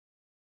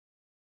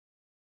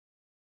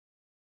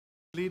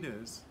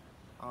leaders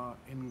are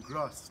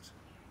engrossed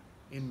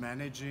in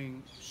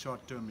managing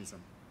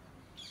short-termism.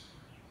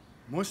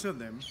 Most of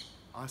them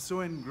are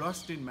so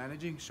engrossed in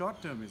managing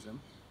short-termism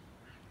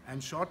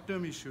and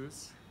short-term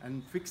issues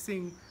and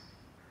fixing,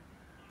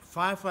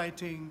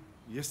 firefighting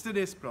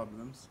yesterday's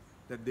problems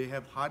that they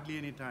have hardly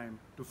any time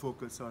to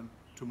focus on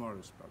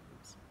tomorrow's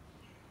problems.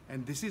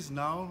 And this is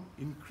now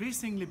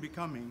increasingly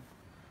becoming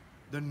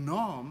the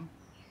norm,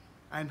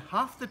 and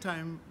half the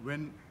time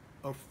when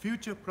a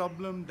future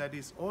problem that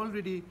is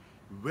already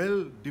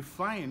well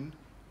defined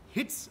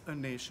hits a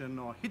nation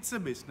or hits a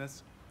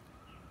business,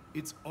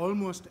 it's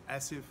almost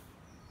as if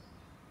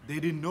they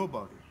didn't know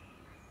about it,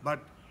 but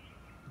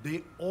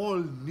they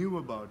all knew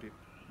about it,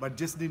 but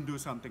just didn't do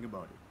something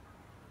about it.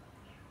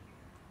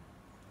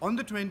 On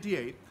the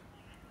 28th,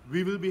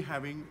 we will be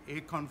having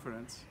a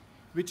conference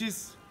which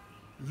is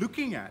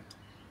looking at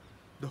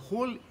the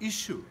whole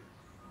issue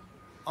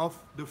of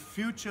the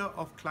future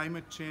of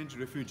climate change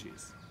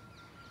refugees.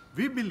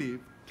 We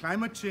believe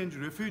climate change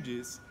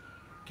refugees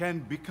can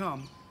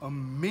become a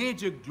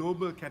major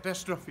global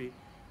catastrophe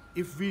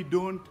if we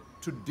don't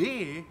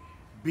today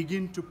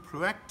begin to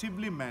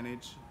proactively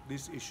manage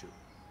this issue.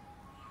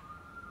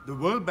 The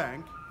World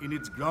Bank, in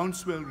its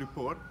Groundswell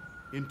report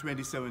in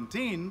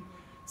 2017,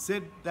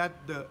 said that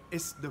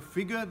the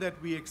figure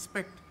that we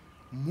expect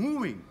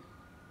moving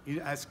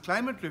as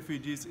climate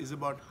refugees is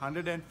about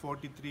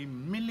 143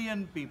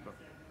 million people.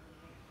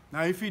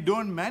 Now, if we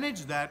don't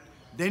manage that,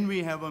 then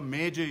we have a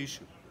major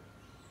issue.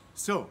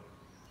 So,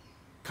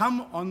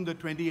 come on the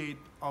 28th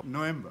of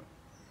November,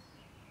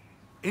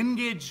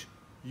 engage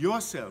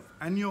yourself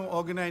and your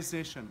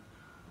organization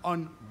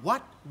on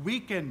what we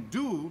can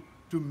do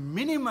to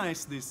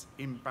minimize this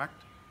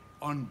impact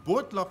on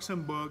both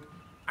Luxembourg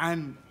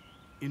and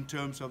in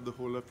terms of the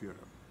whole of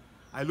Europe.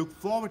 I look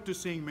forward to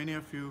seeing many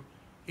of you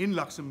in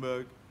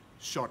Luxembourg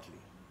shortly.